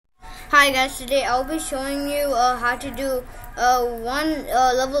Hi guys, today I'll be showing you how to do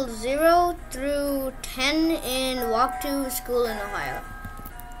level 0 through 10 in Walk to School in Ohio.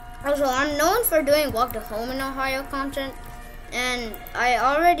 Also, I'm known for doing Walk to Home in Ohio content, and I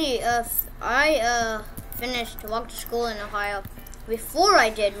already finished Walk to School in Ohio before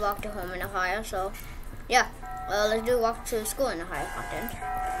I did Walk to Home in Ohio. So yeah, let's do Walk to School in Ohio content.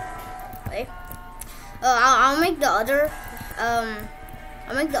 Okay, I'll make the other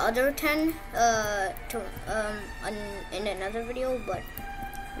I'll make the other 10 in another video, but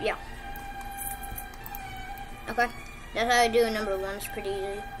yeah. Okay, that's how I do number 1. It's pretty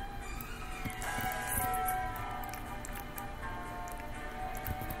easy.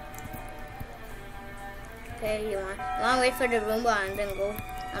 Okay, you want to wait for the Roomba and then go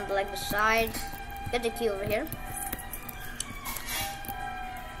on the sides. Get the key over here.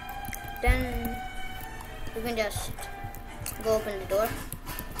 Then you can just go open the door.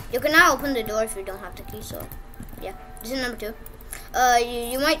 You cannot open the door if you don't have the key. So yeah, this is number 2.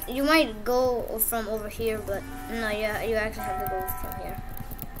 You might go from over here, but no, yeah, you actually have to go from here.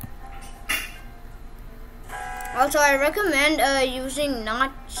 Also, I recommend using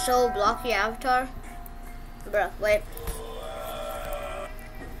not so blocky avatar. Bruh, wait.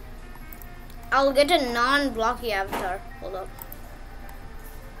 I'll get a non-blocky avatar. Hold up.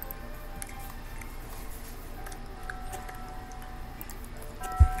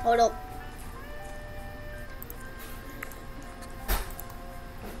 Hold up.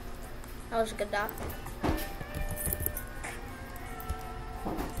 I'll just get that.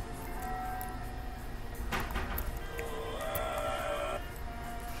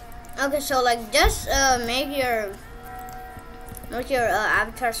 Okay, so just make your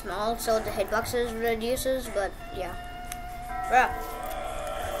avatar small so the hitboxes reduces, but yeah. Bruh.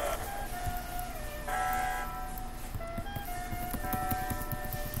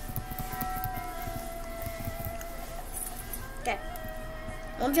 Okay.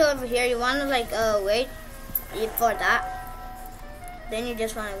 Once you're over here, you wanna wait for that. Then you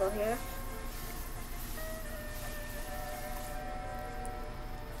just wanna go here.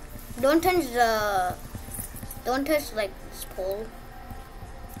 Don't touch this pole.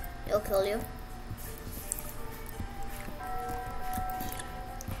 It'll kill you.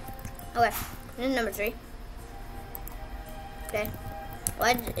 Okay, this is number 3. Okay.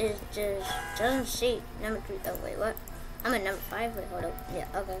 Why is this doesn't see number 3? Oh wait, what? I'm at number 5. Wait, hold up. Yeah,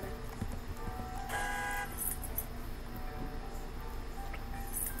 okay.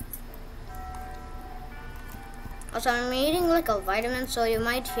 Also, I'm eating a vitamin, so you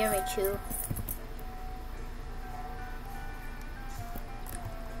might hear me chew.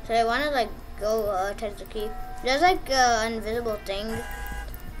 So I wanna go touch the key. There's an invisible thing,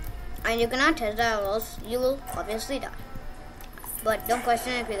 and you cannot touch that, or else you will obviously die. But don't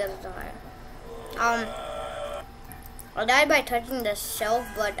question it because it's a fire. I died by touching the shelf,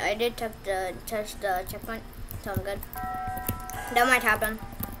 but I did touch the checkpoint, so I'm good. That might happen,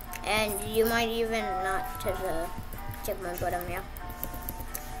 and you might even not touch the checkpoint, but yeah.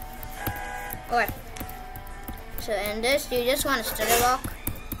 Okay. So in this, you just want to stutter walk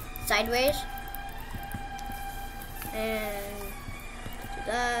sideways, and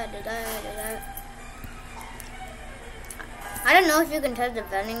do that. I don't know if you can touch the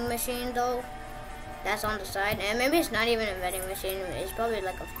vending machine though. That's on the side, and maybe it's not even a vending machine. It's probably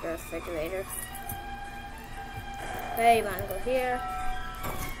a refrigerator. Okay, you want to go here.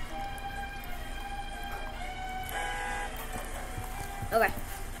 Okay.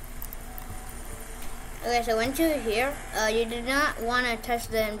 Okay, so once you're here, you do not want to touch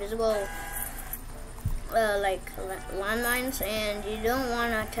the invisible landmines, and you don't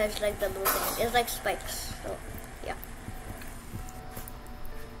want to touch the blue thing. It's like spikes. So yeah.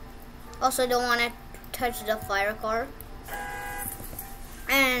 Also, don't want to touch the fire car,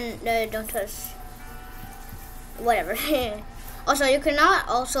 and don't touch whatever. Also, you cannot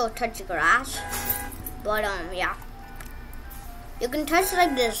also touch grass, but yeah, you can touch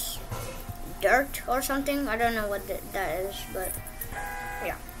this dirt or something. I don't know what that is, but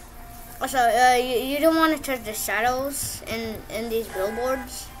yeah. Also, you don't want to touch the shadows in these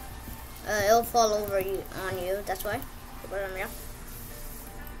billboards. It'll fall over on you. That's why. But yeah.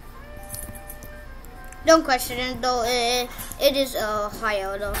 Don't question it though. It is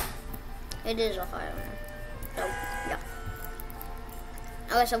Ohio though. It is Ohio. So yeah.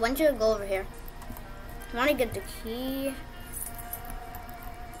 Okay, so once you go over here, I want to get the key.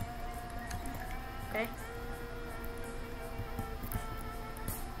 Okay.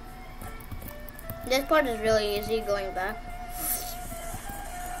 This part is really easy going back.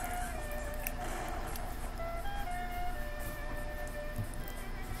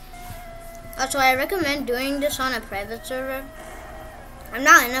 So I recommend doing this on a private server. I'm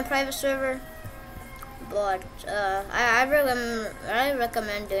not in a private server, but I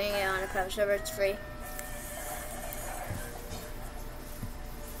recommend doing it on a private server. It's free.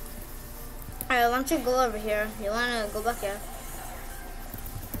 Alright, once you go over here, you wanna go back here.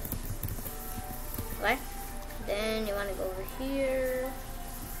 Okay? Then you wanna go over here,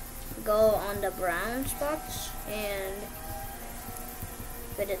 go on the brown spots, and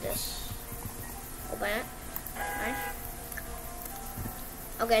get at this. Open it. Nice.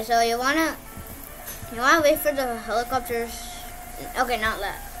 Okay, so you wanna wait for the helicopters. Okay, not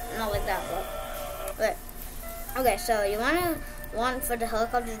like that, but okay, so you want for the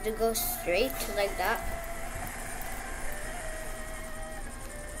helicopters to go straight like that.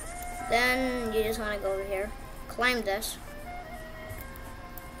 Then you just want to go over here, climb this.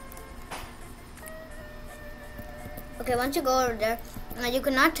 Okay, once you go over there, you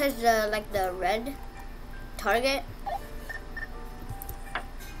cannot touch the red target.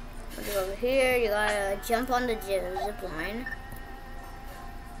 Once you go over here, you gotta jump on the zip line.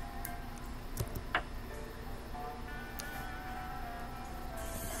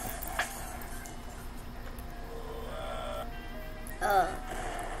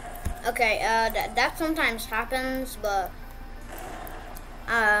 Okay, that sometimes happens, but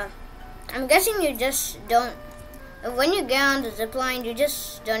I'm guessing you just don't. When you get on the zip line, you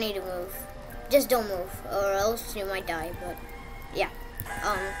just don't need to move. Just don't move, or else you might die. But yeah,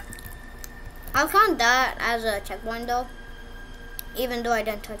 I found that as a checkpoint though, even though I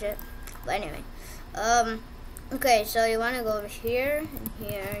didn't touch it. But anyway, okay, so you want to go over here and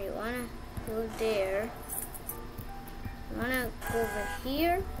here. You want to go there. You want to go over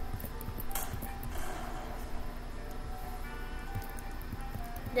here.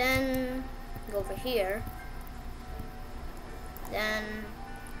 Then go over here. Then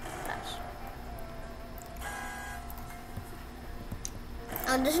pass.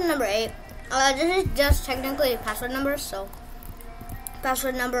 This is number 8. This is just technically password number, so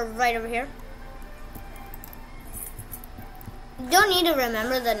password number right over here. You don't need to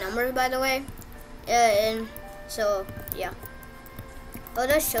remember the numbers, by the way. And so yeah, I'll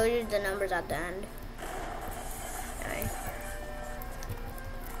just show you the numbers at the end. Okay.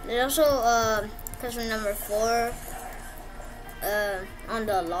 There's also password number 4 on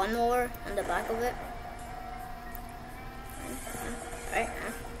the lawnmower on the back of it. Alright.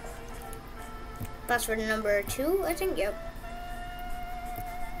 Password number 2, I think. Yep.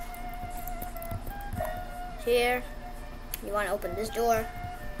 Here, you want to open this door.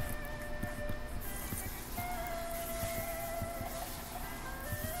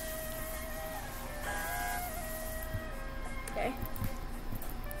 Okay.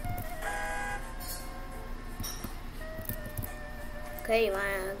 Okay, you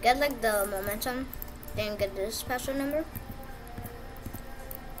wanna get like the momentum, then get this password number.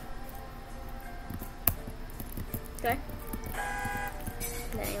 Okay.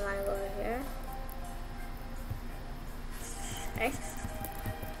 Then you wanna go over here. Okay.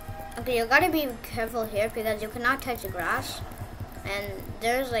 Okay, you gotta be careful here because you cannot touch the grass, and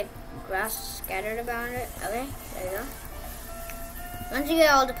there's like grass scattered around it. Okay, there you go. Once you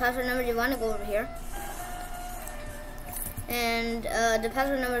get all the password numbers, you wanna go over here. And the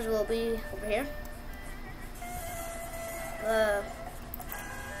password numbers will be over here.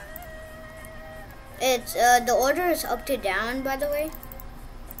 It's the order is up to down, by the way.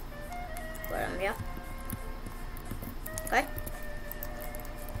 But yeah. Okay.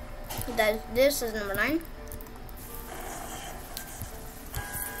 This is number 9.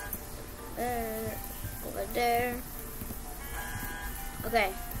 There, over there.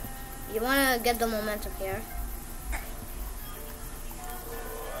 Okay. You wanna get the momentum here.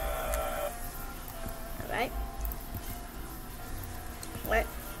 Alright. Wait.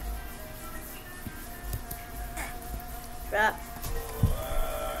 Drop.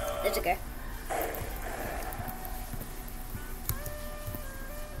 It's okay.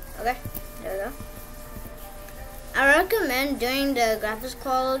 Okay, there we go. I recommend doing the graphics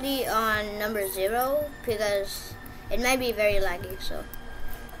quality on number 0 because it might be very laggy, so.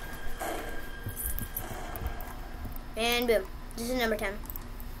 And boom, this is number 10.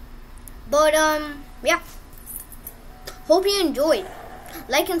 But yeah. Hope you enjoyed.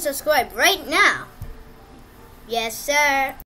 Like and subscribe right now. Yes, sir.